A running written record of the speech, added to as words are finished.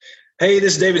Hey,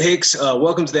 this is David Hicks.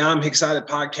 Welcome to the I'm Excited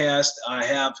podcast. I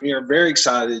have here very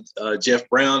excited Jeff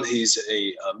Brown. He's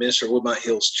a minister of Woodmont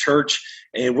Hills Church,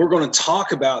 and we're going to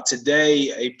talk about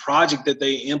today a project that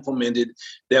they implemented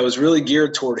that was really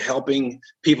geared toward helping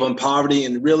people in poverty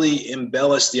and really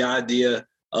embellish the idea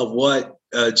of what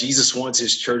Jesus wants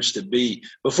his church to be.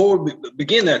 Before we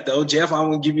begin that, though, Jeff, I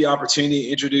want to give you the opportunity to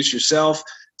introduce yourself.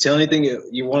 Tell anything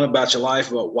you want about your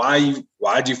life, about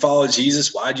why'd you follow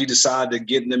Jesus? Why'd you decide to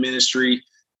get in the ministry?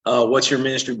 What's your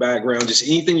ministry background? Just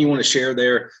anything you want to share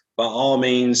there, by all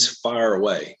means, fire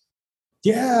away.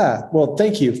 Yeah. Well,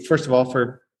 thank you, first of all,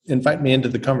 for inviting me into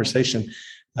the conversation.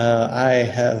 I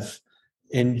have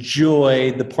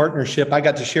enjoyed the partnership I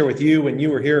got to share with you when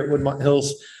you were here at Woodmont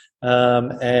Hills.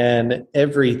 And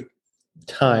every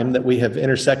time that we have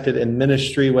intersected in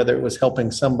ministry, whether it was helping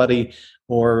somebody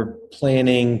or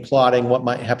plotting what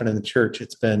might happen in the church,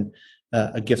 it's been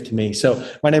a gift to me. So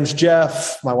my name's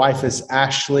Jeff. My wife is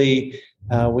Ashley.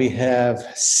 We have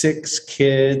 6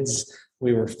 kids.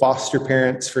 We were foster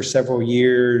parents for several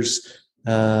years,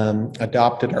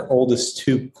 adopted our oldest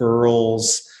 2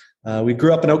 girls. We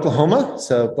grew up in Oklahoma,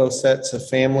 so both sets of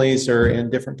families are in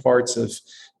different parts of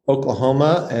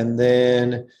Oklahoma. And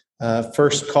then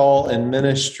first call in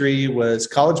ministry was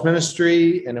college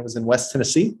ministry, and it was in West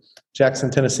Tennessee,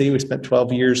 Jackson, Tennessee. We spent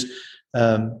 12 years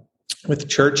with a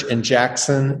church in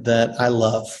Jackson that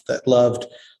loved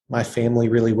my family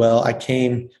really well. I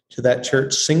came to that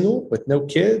church single with no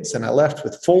kids, and I left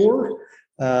with 4.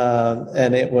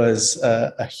 And it was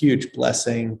a huge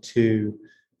blessing to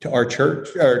our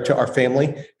church, or to our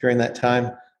family during that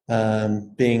time.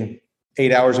 Being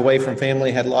 8 hours away from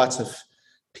family, had lots of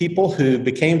people who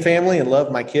became family and loved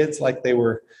my kids like they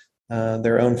were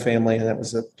their own family, and that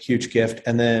was a huge gift.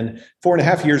 And then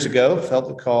 4.5 years ago, felt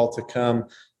the call to come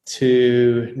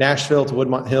to Nashville, to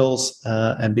Woodmont Hills,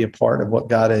 and be a part of what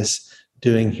God is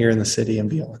doing here in the city and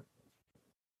beyond.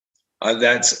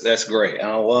 That's great.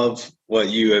 I love what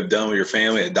you have done with your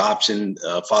family, adoption,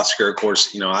 foster care. Of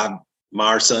course,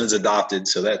 my son's adopted,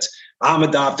 so I'm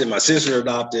adopted. My sister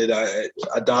adopted.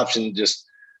 Adoption just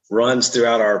runs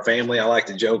throughout our family. I like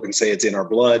to joke and say it's in our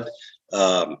blood.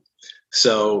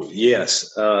 So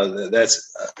yes,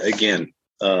 that's again,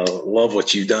 love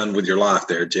what you've done with your life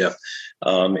there, Jeff,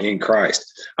 in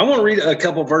Christ. I want to read a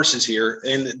couple verses here,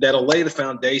 and that'll lay the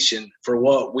foundation for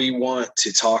what we want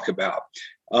to talk about.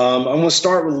 I'm going to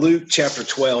start with Luke chapter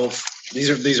 12.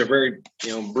 These are very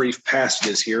brief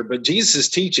passages here, but Jesus is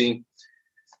teaching.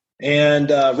 And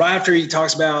right after he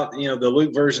talks about, the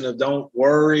Luke version of don't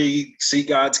worry, seek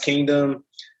God's kingdom,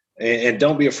 and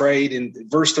don't be afraid. In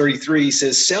verse 33, he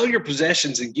says, sell your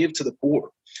possessions and give to the poor.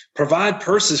 Provide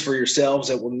purses for yourselves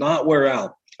that will not wear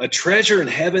out, a treasure in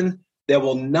heaven that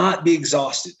will not be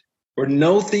exhausted, where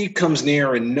no thief comes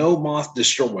near and no moth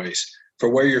destroys. For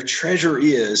where your treasure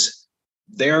is,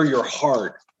 there your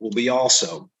heart will be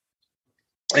also.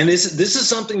 And this is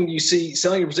something you see,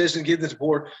 selling your possessions and giving to the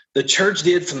poor, the church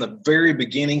did from the very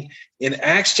beginning. In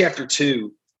Acts chapter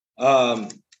 2,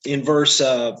 in verse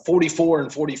 44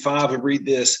 and 45, we read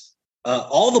this.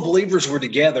 All the believers were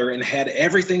together and had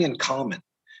everything in common.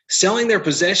 Selling their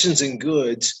possessions and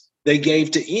goods, they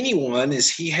gave to anyone as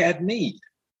he had need.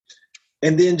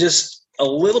 And then just a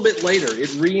little bit later, it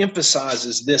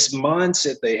reemphasizes this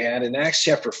mindset they had. In Acts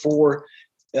chapter 4,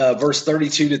 verse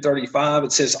 32 to 35,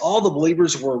 it says, all the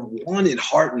believers were one in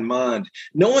heart and mind.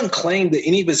 No one claimed that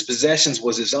any of his possessions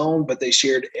was his own, but they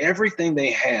shared everything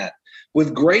they had.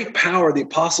 With great power, the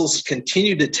apostles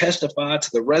continued to testify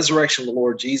to the resurrection of the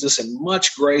Lord Jesus, and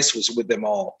much grace was with them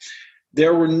all.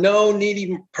 There were no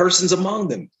needy persons among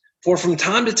them, for from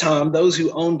time to time, those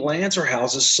who owned lands or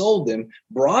houses sold them,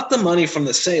 brought the money from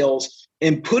the sales,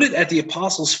 and put it at the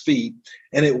apostles' feet,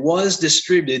 and it was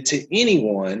distributed to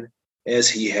anyone as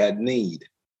he had need.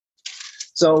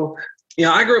 So,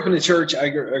 I grew up in the church. I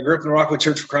grew up in the Rockwood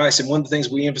Church of Christ, and one of the things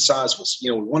we emphasized was, we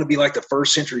want to be like the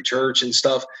first century church and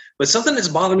stuff. But something that's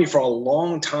bothered me for a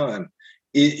long time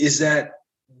is that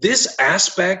this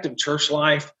aspect of church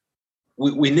life,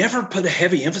 we never put a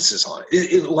heavy emphasis on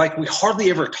it. Like we hardly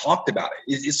ever talked about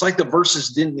it. It's like the verses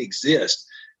didn't exist.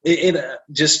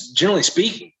 Just generally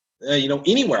speaking,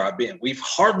 anywhere I've been, we've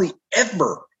hardly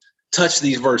ever touched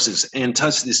these verses and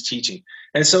touched this teaching.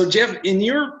 And so, Jeff, in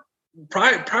your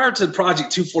prior to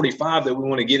Project 245 that we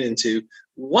want to get into,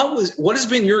 what has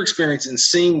been your experience in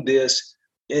seeing this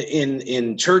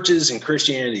in churches and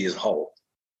Christianity as a whole?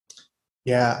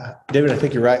 Yeah, David, I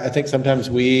think you're right. I think sometimes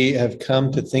we have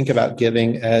come to think about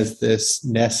giving as this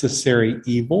necessary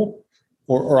evil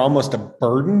or almost a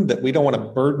burden that we don't want to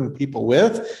burden people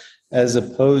with, as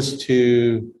opposed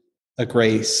to a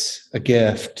grace, a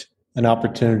gift, an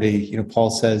opportunity. Paul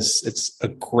says it's a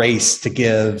grace to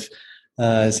give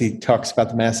as he talks about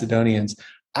the Macedonians.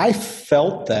 I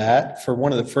felt that for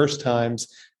one of the first times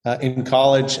in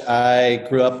college. I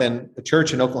grew up in a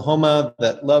church in Oklahoma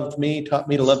that loved me, taught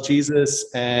me to love Jesus,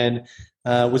 and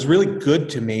was really good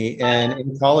to me. And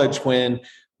in college, when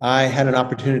I had an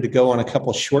opportunity to go on a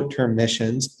couple short-term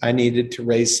missions, I needed to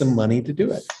raise some money to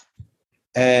do it.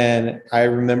 And I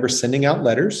remember sending out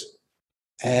letters,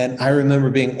 and I remember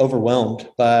being overwhelmed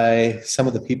by some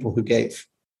of the people who gave,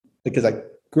 because I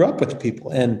grew up with the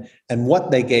people and what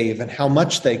they gave and how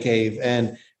much they gave,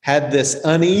 and had this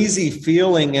uneasy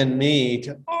feeling in me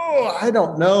I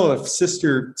don't know if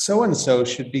sister so-and-so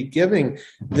should be giving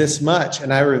this much.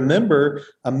 And I remember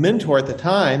a mentor at the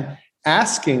time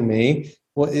asking me,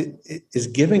 well, is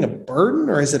giving a burden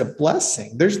or is it a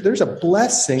blessing? There's a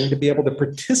blessing to be able to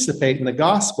participate in the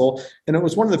gospel. And it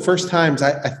was one of the first times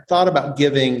I thought about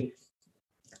giving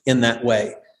in that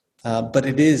way. But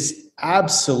it is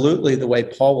absolutely the way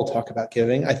Paul will talk about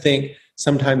giving. I think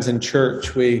sometimes in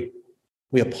church, we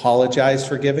apologize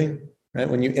for giving, right?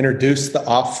 When you introduce the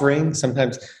offering,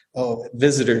 sometimes,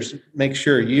 visitors, make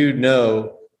sure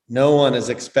no one is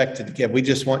expected to give. We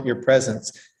just want your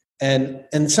presence.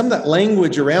 And some of that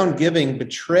language around giving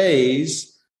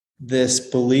betrays this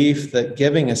belief that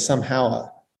giving is somehow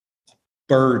a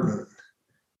burden,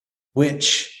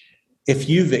 which, if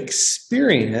you've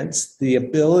experienced the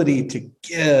ability to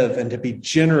give and to be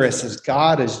generous as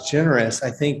God is generous,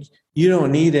 I think you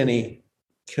don't need any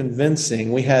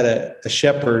convincing. We had a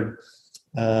shepherd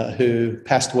who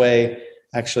passed away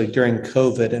actually during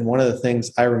COVID. And one of the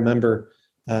things I remember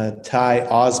Ty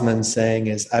Osmond saying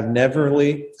is, I've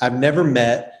never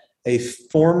met a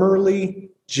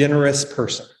formerly generous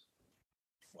person.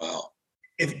 Wow.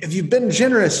 If you've been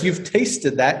generous, you've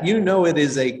tasted that, it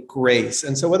is a grace.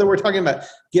 And so whether we're talking about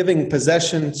giving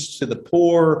possessions to the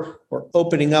poor or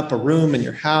opening up a room in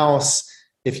your house,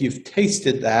 if you've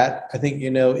tasted that, I think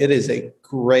it is a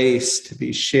grace to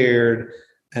be shared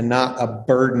and not a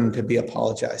burden to be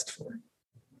apologized for.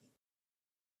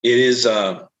 It is,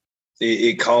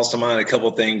 it calls to mind a couple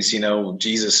of things,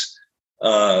 Jesus,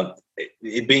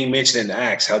 it being mentioned in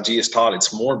Acts, how Jesus taught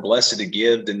it's more blessed to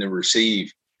give than to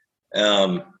receive.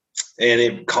 And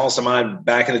it calls to mind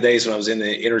back in the days when I was in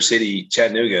the inner city,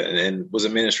 Chattanooga, and was a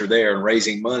minister there and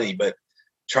raising money, but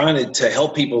trying to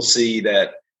help people see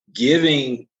that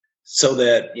giving so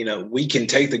that, we can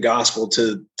take the gospel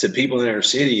to people in the inner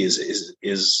city is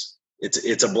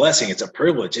it's a blessing. It's a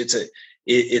privilege. It's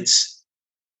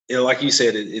like you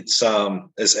said, it's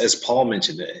as Paul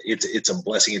mentioned, it's a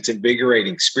blessing. It's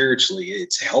invigorating spiritually.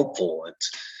 It's helpful.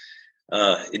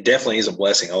 It definitely is a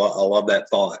blessing. I love that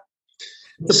thought.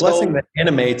 It's a blessing that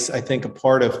animates, I think, a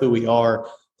part of who we are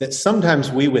that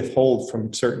sometimes we withhold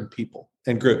from certain people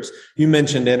and groups. You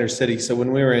mentioned inner city. So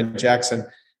when we were in Jackson,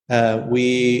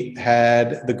 we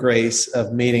had the grace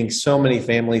of meeting so many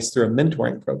families through a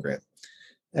mentoring program.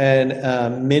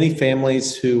 And many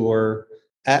families who were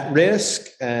at risk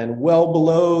and well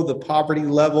below the poverty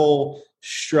level,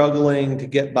 struggling to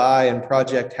get by in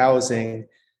project housing.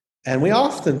 And we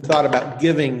often thought about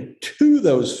giving to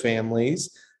those families,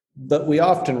 but we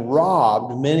often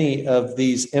robbed many of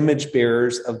these image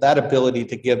bearers of that ability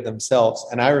to give themselves.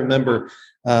 And I remember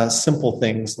simple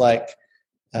things like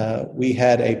we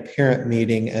had a parent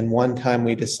meeting, and one time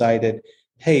we decided,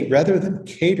 hey, rather than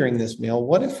catering this meal,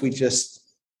 what if we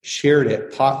just shared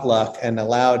it potluck and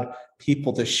allowed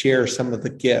people to share some of the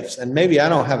gifts? And maybe I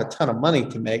don't have a ton of money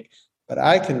to make, but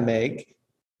I can make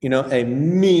a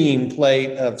mean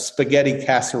plate of spaghetti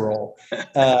casserole.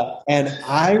 And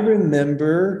I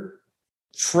remember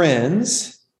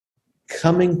friends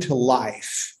coming to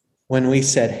life when we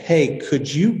said, hey,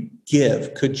 could you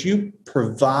give? Could you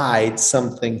provide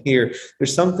something here?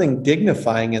 There's something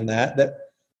dignifying in that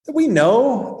we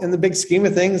know in the big scheme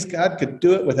of things, God could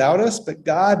do it without us, but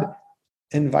God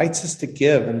invites us to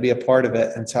give and be a part of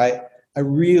it. And so I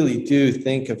really do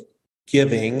think of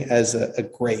giving as a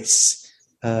grace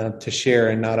to share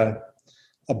and not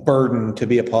a burden to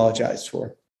be apologized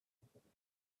for.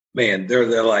 Man,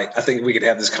 they're like, I think we could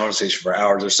have this conversation for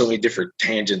hours. There's so many different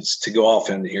tangents to go off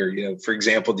in here. For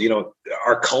example,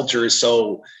 our culture is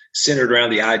so centered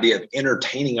around the idea of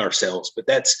entertaining ourselves, but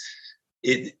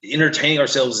entertaining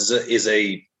ourselves is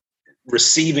a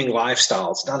receiving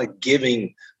lifestyle. It's not a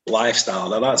giving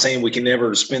lifestyle. I'm not saying we can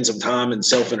never spend some time in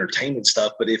self-entertainment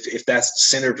stuff, but if that's the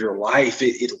center of your life,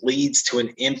 it leads to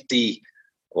an empty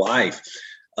life.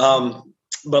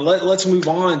 But let's move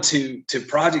on to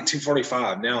Project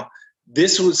 245. Now,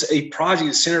 this was a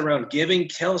project centered around giving.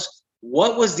 Tell us,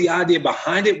 what was the idea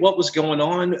behind it? What was going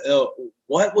on?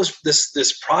 what was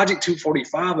this Project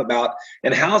 245 about,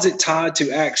 and how is it tied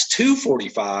to Acts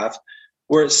 2:45,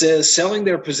 where it says, selling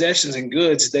their possessions and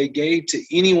goods, they gave to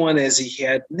anyone as he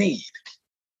had need?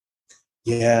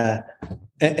 Yeah.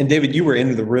 And David, you were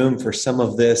in the room for some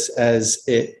of this as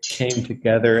it came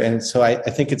together. And so I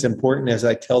think it's important as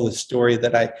I tell the story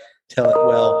that I tell it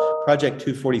well. Project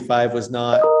 245 was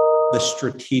not the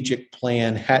strategic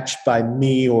plan hatched by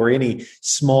me or any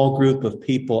small group of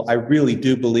people. I really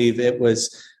do believe it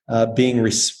was being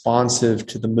responsive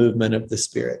to the movement of the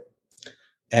Spirit.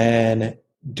 And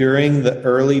during the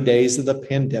early days of the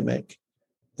pandemic,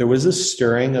 there was a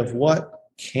stirring of what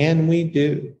can we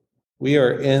do? We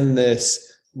are in this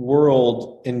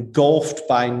world engulfed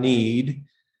by need.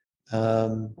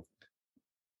 And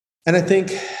I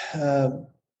think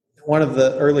one of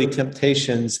the early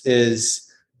temptations is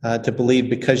to believe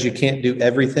because you can't do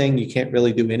everything, you can't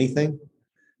really do anything.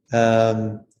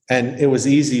 And it was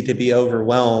easy to be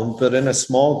overwhelmed, but in a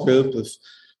small group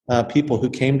of people who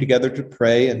came together to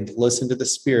pray and to listen to the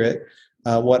Spirit,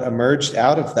 what emerged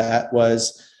out of that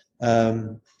was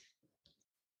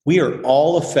we are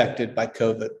all affected by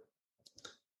COVID.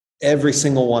 Every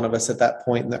single one of us at that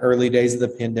point in the early days of the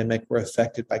pandemic were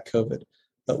affected by COVID,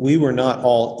 but we were not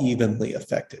all evenly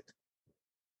affected.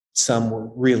 Some were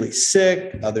really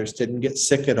sick. Others didn't get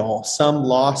sick at all. Some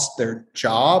lost their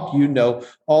job. You know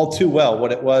all too well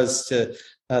what it was to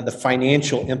the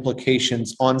financial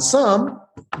implications on some,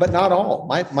 but not all.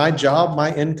 My job,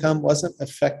 my income wasn't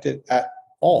affected at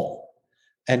all.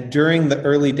 And during the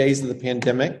early days of the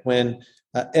pandemic, when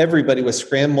everybody was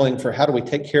scrambling for how do we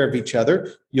take care of each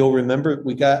other, you'll remember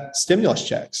we got stimulus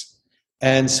checks.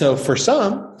 And so for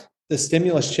some, the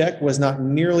stimulus check was not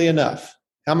nearly enough.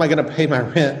 How am I going to pay my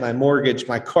rent, my mortgage,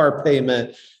 my car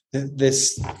payment?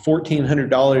 This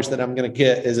 $1,400 that I'm going to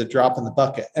get is a drop in the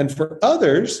bucket. And for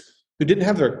others who didn't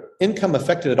have their income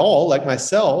affected at all, like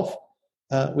myself,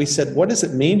 we said, what does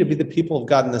it mean to be the people of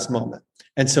God in this moment?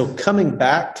 And so coming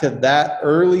back to that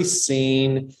early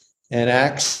scene in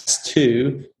Acts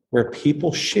 2, where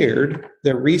people shared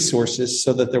their resources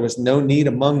so that there was no need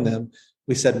among them,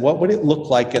 we said, what would it look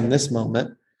like in this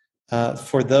moment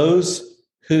for those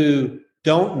who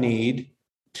don't need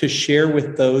to share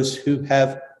with those who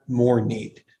have more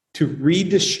need, to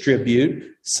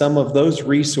redistribute some of those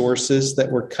resources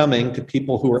that were coming to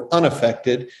people who were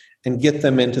unaffected and get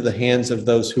them into the hands of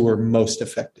those who were most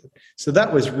affected. So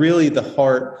that was really the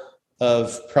heart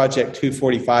of Project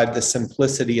 245, the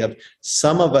simplicity of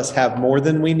some of us have more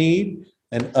than we need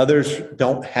and others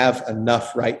don't have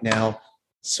enough right now.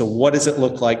 So what does it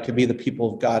look like to be the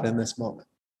people of God in this moment?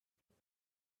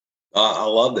 I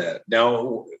love that.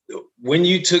 Now, when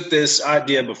you took this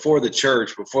idea before the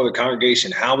church, before the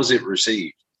congregation, how was it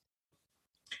received?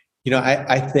 You know,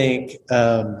 I think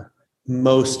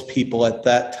most people at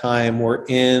that time were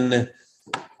in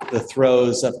the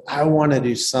throes of, I want to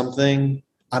do something.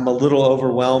 I'm a little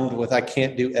overwhelmed with, I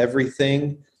can't do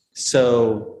everything.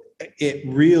 So it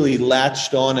really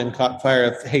latched on and caught fire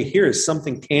of, hey, here is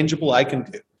something tangible I can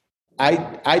do.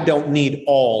 I don't need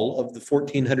all of the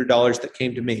 $1,400 that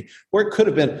came to me, or it could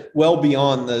have been well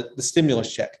beyond the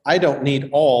stimulus check. I don't need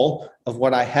all of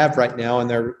what I have right now, and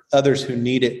there are others who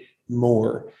need it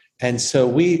more. And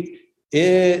so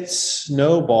it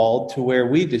snowballed to where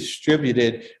we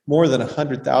distributed more than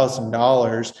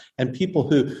 $100,000, and people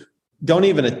who don't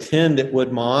even attend at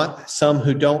Woodmont, some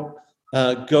who don't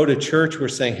go to church were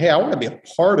saying, hey, I want to be a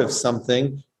part of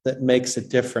something that makes a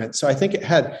difference. So I think it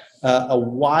had a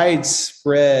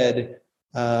widespread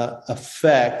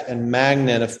effect and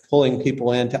magnet of pulling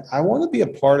people into, I want to be a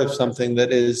part of something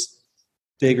that is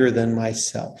bigger than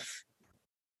myself.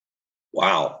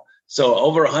 Wow. So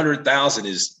over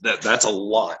 100,000 that's a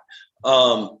lot.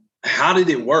 How did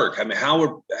it work? I mean,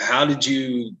 how did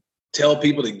you tell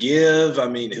people to give? I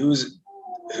mean, who's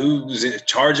in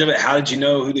charge of it? How did you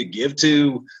know who to give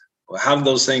to? How did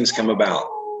those things come about?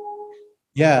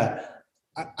 Yeah,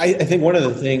 I think one of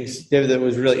the things, David, that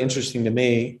was really interesting to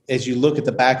me is you look at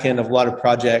the back end of a lot of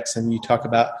projects and you talk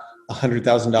about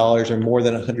 $100,000 or more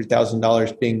than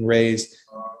 $100,000 being raised.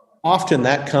 Often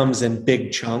that comes in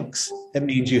big chunks. It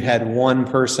means you had one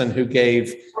person who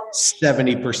gave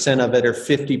 70% of it or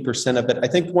 50% of it. I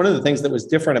think one of the things that was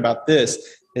different about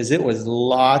this is it was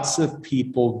lots of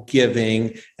people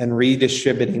giving and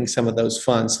redistributing some of those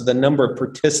funds. So the number of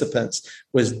participants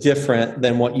was different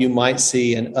than what you might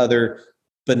see in other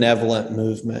benevolent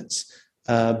movements.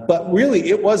 But really,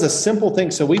 it was a simple thing.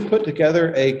 So we put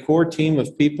together a core team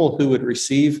of people who would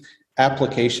receive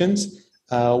applications.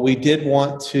 We did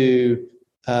want to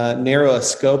narrow a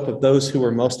scope of those who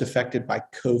were most affected by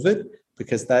COVID,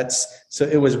 because so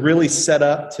it was really set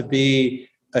up to be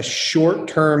a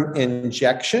short-term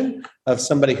injection of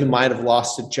somebody who might have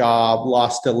lost a job,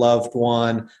 lost a loved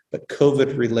one, but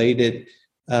COVID-related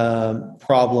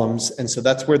problems. And so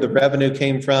that's where the revenue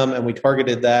came from. And we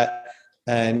targeted that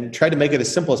and tried to make it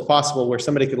as simple as possible, where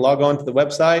somebody could log on to the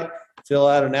website, fill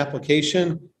out an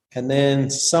application, and then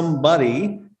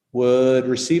somebody would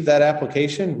receive that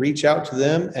application, reach out to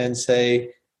them and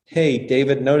say, hey,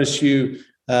 David, notice you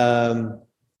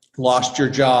lost your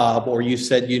job, or you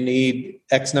said you need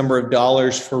X number of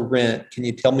dollars for rent. Can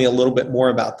you tell me a little bit more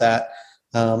about that?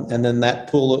 And then that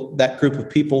group of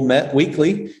people met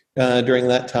weekly during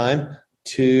that time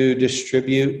to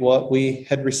distribute what we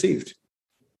had received.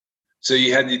 So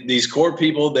you had these core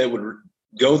people that would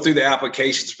go through the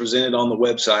applications presented on the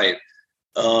website,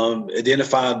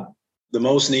 identify the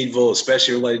most needful,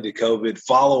 especially related to COVID,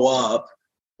 follow up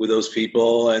with those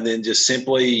people, and then just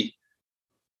simply,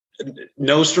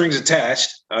 no strings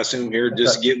attached, I assume here,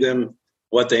 just give them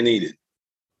what they needed.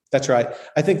 That's right.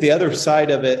 I think the other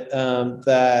side of it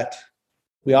that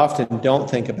we often don't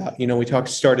think about, we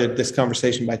started this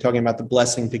conversation by talking about the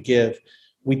blessing to give.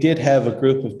 We did have a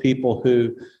group of people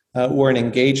who were an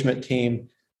engagement team,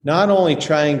 not only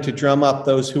trying to drum up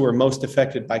those who were most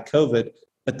affected by COVID,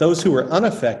 but those who were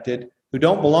unaffected, who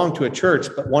don't belong to a church,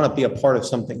 but want to be a part of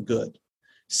something good.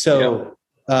 So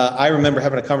I remember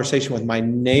having a conversation with my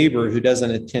neighbor who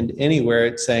doesn't attend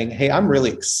anywhere, saying, hey, I'm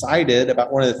really excited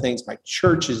about one of the things my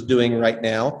church is doing right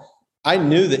now. I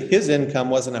knew that his income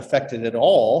wasn't affected at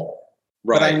all,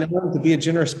 but I know him to be a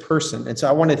generous person. And so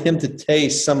I wanted him to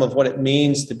taste some of what it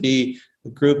means to be a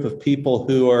group of people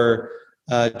who are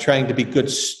trying to be good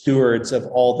stewards of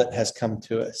all that has come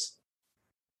to us.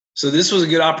 So this was a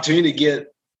good opportunity to get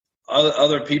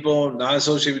other people not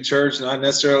associated with church, not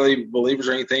necessarily believers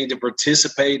or anything, to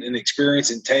participate and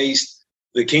experience and taste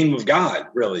the kingdom of God,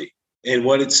 really, and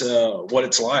what it's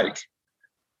like.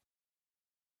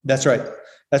 That's right.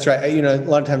 That's right. A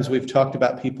lot of times we've talked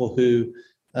about people who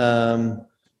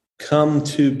come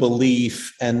to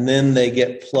belief and then they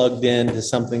get plugged into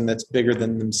something that's bigger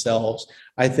than themselves.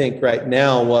 I think right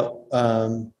now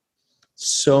what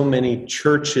so many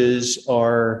churches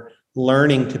are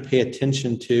learning to pay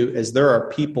attention to is there are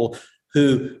people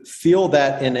who feel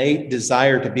that innate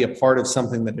desire to be a part of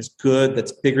something that is good,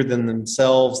 that's bigger than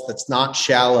themselves, that's not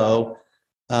shallow.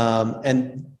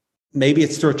 And maybe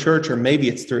it's through a church or maybe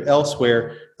it's through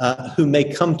elsewhere, who may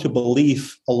come to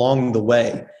belief along the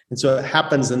way. And so it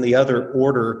happens in the other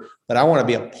order that I want to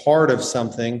be a part of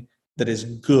something that is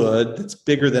good, that's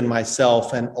bigger than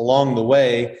myself. And along the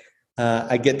way,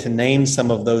 I get to name some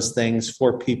of those things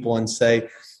for people and say,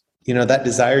 that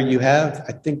desire you have,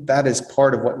 I think that is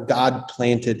part of what God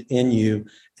planted in you,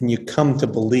 and you come to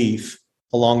belief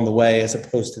along the way as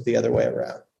opposed to the other way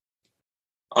around.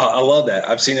 I love that.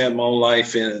 I've seen that in my own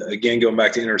life. And again, going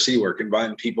back to inner city work,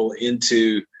 inviting people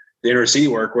into the inner city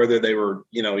work, whether they were,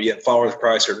 yet followers of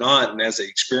Christ or not. And as they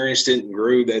experienced it and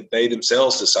grew, that they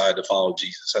themselves decided to follow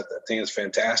Jesus. I think it's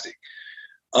fantastic.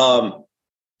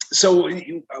 So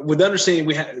with understanding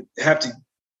we have to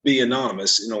be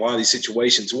anonymous in a lot of these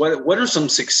situations, what are some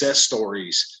success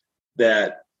stories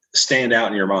that stand out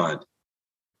in your mind?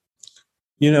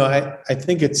 I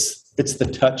think it's the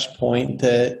touch point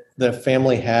that the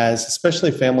family has,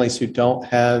 especially families who don't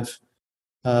have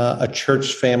a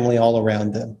church family all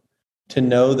around them, to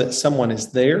know that someone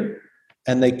is there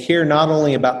and they care not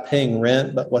only about paying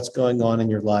rent, but what's going on in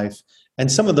your life. And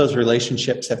some of those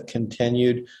relationships have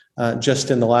continued.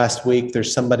 Just in the last week,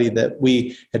 there's somebody that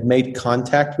we had made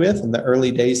contact with in the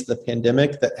early days of the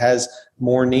pandemic that has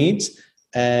more needs.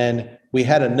 And we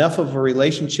had enough of a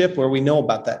relationship where we know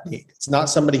about that need. It's not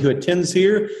somebody who attends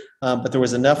here, but there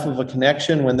was enough of a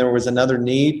connection when there was another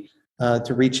need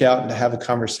to reach out and to have a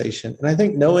conversation. And I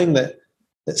think knowing that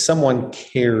someone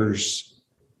cares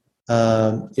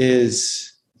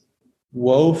is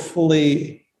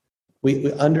woefully,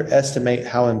 we underestimate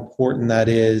how important that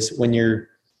is when you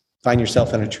find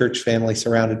yourself in a church family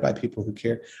surrounded by people who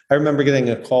care. I remember getting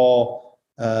a call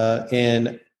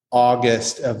in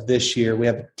August of this year. We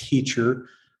have a teacher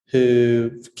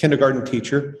kindergarten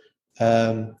teacher,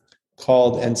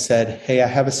 called and said, hey, I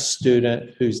have a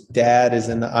student whose dad is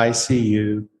in the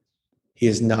ICU. He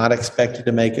is not expected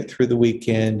to make it through the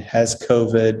weekend, has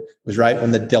COVID. It was right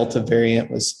when the Delta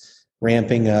variant was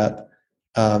ramping up.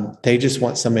 They just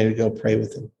want somebody to go pray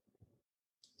with him.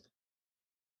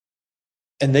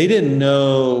 And they didn't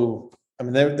know,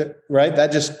 right?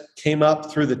 That just came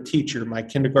up through the teacher, my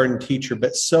kindergarten teacher,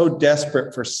 but so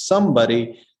desperate for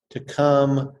somebody to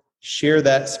come share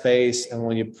that space, and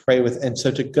when you pray with, and so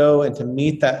to go and to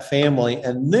meet that family,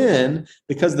 and then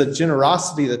because of the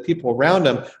generosity of the people around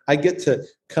them, I get to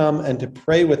come and to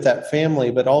pray with that family,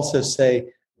 but also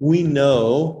say, we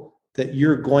know that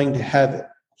you're going to have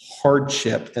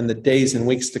hardship in the days and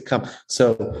weeks to come.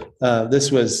 So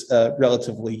this was a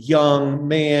relatively young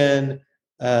man,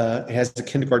 has a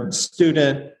kindergarten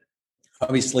student,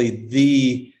 obviously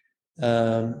the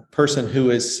person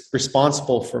who is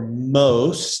responsible for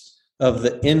most of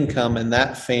the income in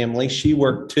that family. She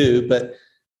worked too, but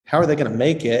how are they going to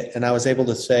make it? And I was able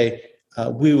to say,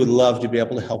 we would love to be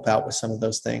able to help out with some of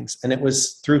those things. And it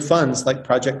was through funds like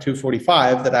Project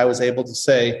 245 that I was able to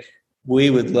say, we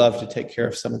would love to take care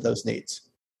of some of those needs.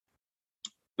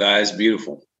 That is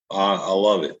beautiful. I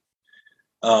love it.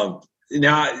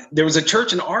 Now, there was a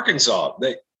church in Arkansas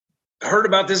that heard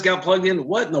about this, got plugged in.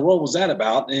 What in the world was that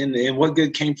about? And what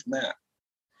good came from that?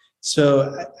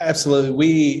 So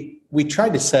absolutely. We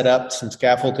tried to set up some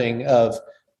scaffolding of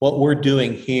what we're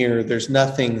doing here. There's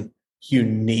nothing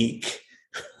unique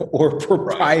or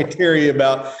proprietary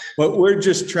about what we're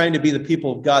just trying to be the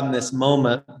people of God in this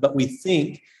moment. But we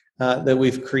think that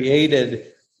we've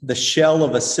created the shell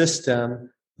of a system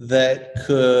that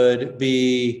could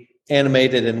be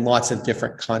animated in lots of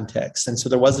different contexts. And so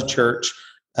there was a church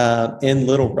in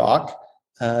Little Rock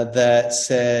that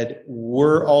said,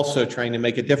 we're also trying to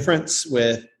make a difference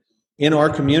in our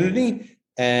community,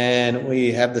 and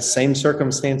we have the same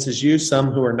circumstances you,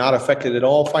 some who are not affected at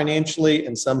all financially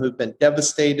and some who've been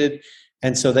devastated.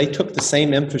 And so they took the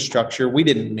same infrastructure. We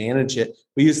didn't manage it.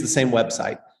 We used the same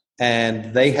website,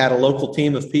 and they had a local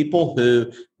team of people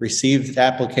who received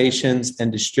applications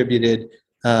and distributed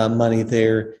money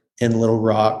there in Little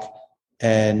Rock.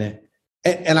 And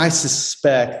I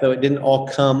suspect, though it didn't all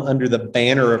come under the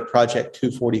banner of Project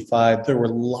 245, there were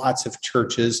lots of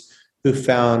churches who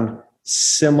found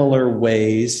similar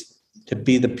ways to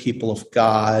be the people of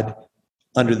God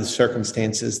under the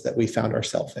circumstances that we found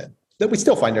ourselves in, that we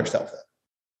still find ourselves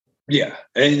in. Yeah,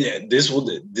 and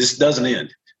this doesn't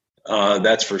end.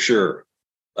 That's for sure.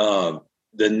 The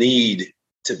need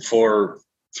for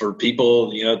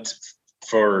people,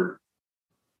 for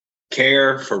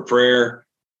care, for prayer,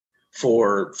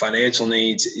 for financial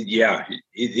needs. Yeah,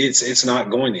 it's not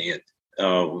going to end.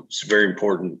 It's very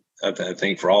important, I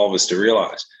think, for all of us to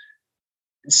realize.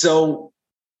 So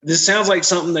this sounds like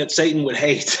something that Satan would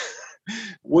hate.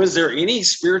 Was there any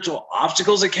spiritual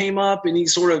obstacles that came up? Any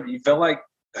sort of, you felt like,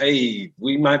 hey,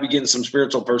 we might be getting some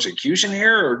spiritual persecution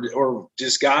here, or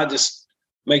just God just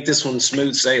make this one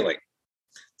smooth sailing?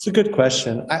 It's a good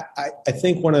question. I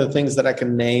think one of the things that I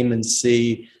can name and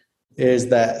see is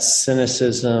that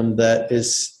cynicism that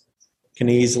can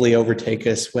easily overtake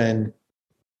us when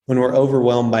we're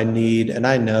overwhelmed by need. And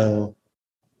I know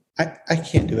I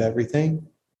can't do everything.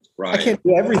 Right. I can't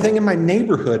do everything in my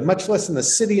neighborhood, much less in the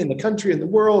city, in the country, in the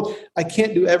world. I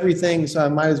can't do everything, so I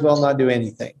might as well not do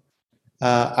anything.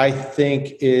 I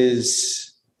think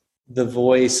is the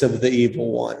voice of the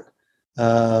evil one.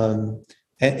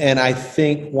 And I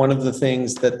think one of the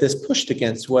things that this pushed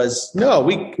against was, no,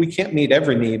 we can't meet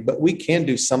every need, but we can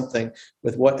do something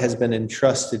with what has been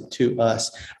entrusted to us.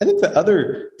 I think the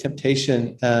other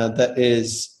temptation that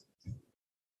is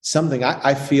something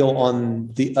I feel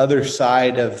on the other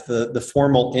side of the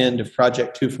formal end of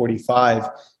Project 245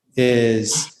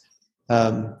 is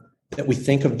that we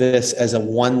think of this as a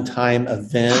one-time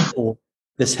event, or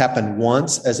this happened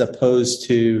once, as opposed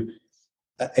to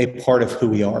a part of who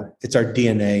we are. It's our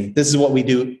DNA. This is what we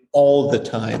do all the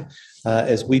time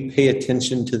as we pay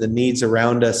attention to the needs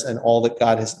around us and all that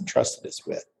God has entrusted us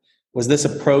with. Was this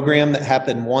a program that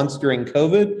happened once during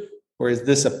COVID, or is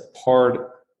this a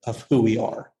part of who we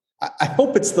are? I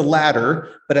hope it's the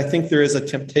latter, but I think there is a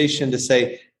temptation to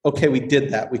say, okay, we did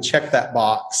that. We checked that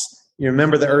box. You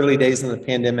remember the early days in the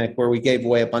pandemic where we gave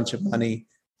away a bunch of money,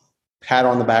 pat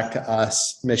on the back to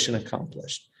us, mission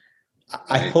accomplished.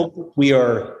 I hope we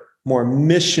are more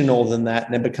missional than that,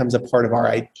 and it becomes a part of our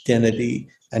identity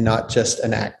and not just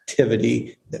an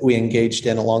activity that we engaged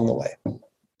in along the way.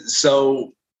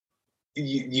 So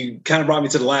you kind of brought me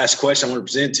to the last question I want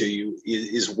to present to you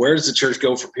is where does the church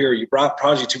go from here? You brought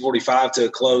Project 245 to a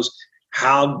close.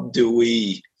 How do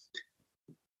we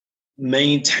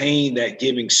maintain that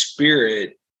giving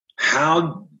spirit?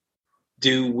 How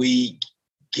do we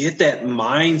get that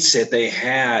mindset they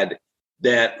had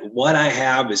that what I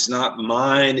have is not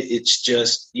mine? It's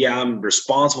just, I'm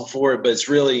responsible for it, but it's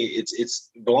really, it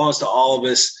belongs to all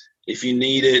of us. If you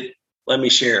need it, let me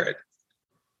share it.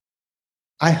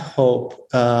 I hope,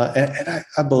 and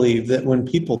I believe that when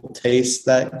people taste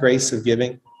that grace of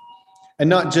giving, And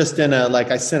not just in a,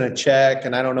 like I sent a check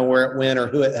and I don't know where it went or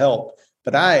who it helped,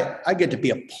 but I get to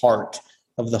be a part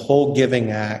of the whole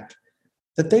giving act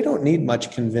that they don't need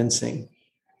much convincing.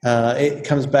 It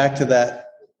comes back to that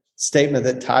statement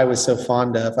that Ty was so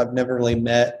fond of. I've never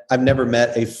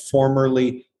met a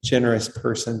formerly generous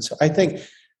person. So I think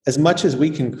as much as we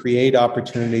can create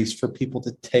opportunities for people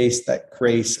to taste that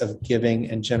grace of giving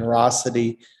and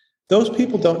generosity, those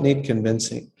people don't need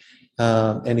convincing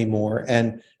anymore.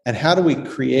 And how do we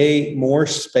create more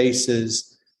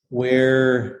spaces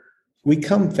where we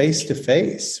come face to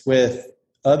face with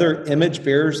other image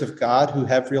bearers of God who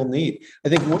have real need? I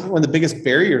think one of the biggest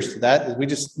barriers to that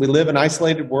is we live in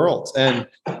isolated worlds and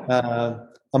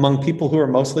among people who are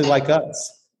mostly like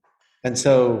us. And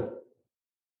so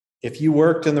if you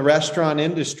worked in the restaurant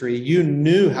industry, you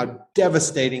knew how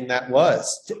devastating that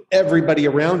was to everybody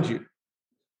around you.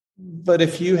 But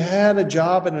if you had a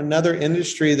job in another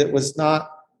industry that was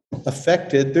not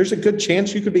affected, there's a good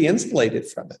chance you could be insulated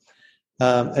from it.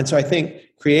 And so I think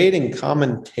creating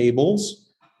common tables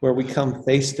where we come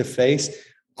face to face,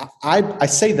 I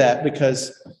say that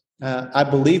because I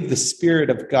believe the Spirit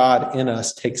of God in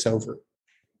us takes over.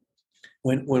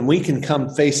 When we can come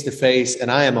face to face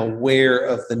and I am aware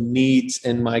of the needs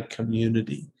in my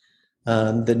community,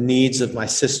 the needs of my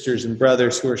sisters and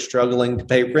brothers who are struggling to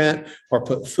pay rent or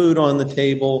put food on the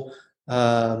table,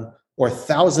 or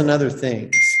 1,000 other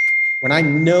things. When I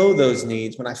know those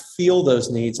needs, when I feel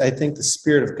those needs, I think the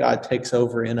Spirit of God takes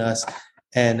over in us.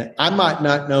 And I might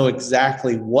not know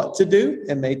exactly what to do.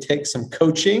 It may take some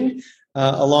coaching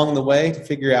along the way to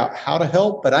figure out how to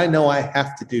help, but I know I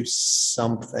have to do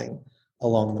something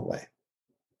along the way.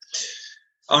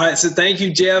 All right. So thank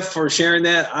you, Jeff, for sharing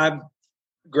that. I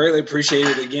greatly appreciate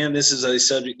it. Again, this is a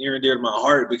subject near and dear to my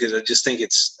heart because I just think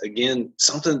it's, again,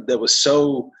 something that was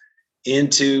so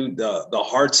into the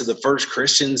hearts of the first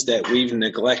Christians that we've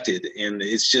neglected. And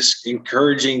it's just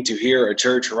encouraging to hear a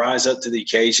church rise up to the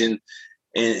occasion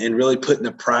and really put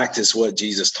into practice what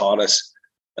Jesus taught us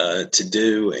to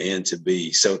do and to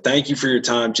be. So thank you for your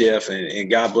time, Jeff, and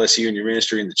God bless you and your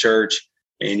ministry in the church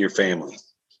and your family.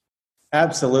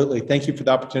 Absolutely. Thank you for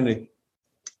the opportunity.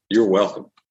 You're welcome.